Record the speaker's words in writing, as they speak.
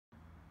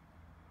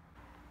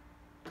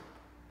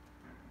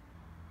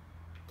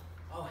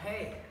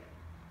hey,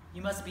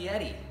 you must be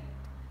Eddie.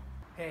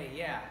 Hey,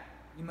 yeah,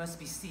 you must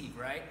be Steve,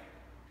 right?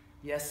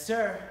 Yes,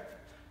 sir.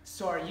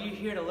 So are you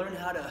here to learn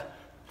how to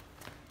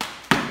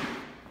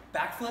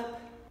backflip?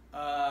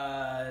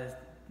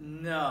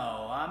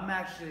 No, I'm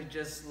actually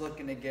just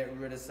looking to get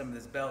rid of some of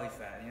this belly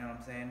fat, you know what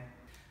I'm saying?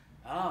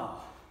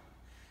 Oh,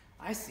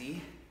 I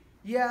see.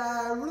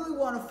 Yeah, I really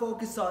want to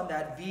focus on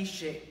that V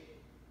shape.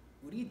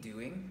 What are you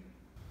doing?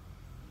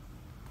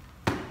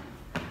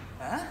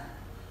 Huh?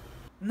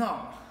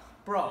 No,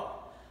 bro.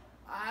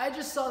 I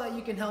just saw that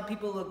you can help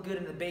people look good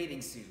in a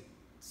bathing suit.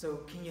 So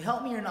can you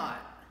help me or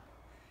not?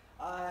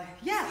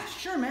 Yeah,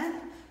 sure,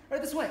 man.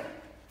 Right this way.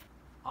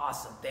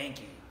 Awesome,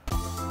 thank you.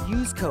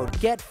 Use code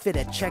GETFIT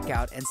at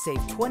checkout and save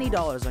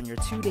 $20 on your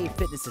 2-day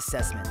fitness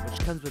assessment, which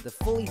comes with a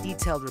fully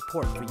detailed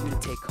report for you to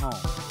take home.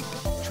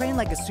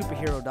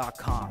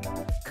 Trainlikeasuperhero.com.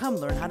 Come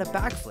learn how to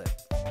backflip.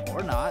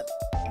 Or not.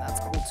 That's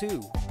cool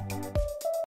too.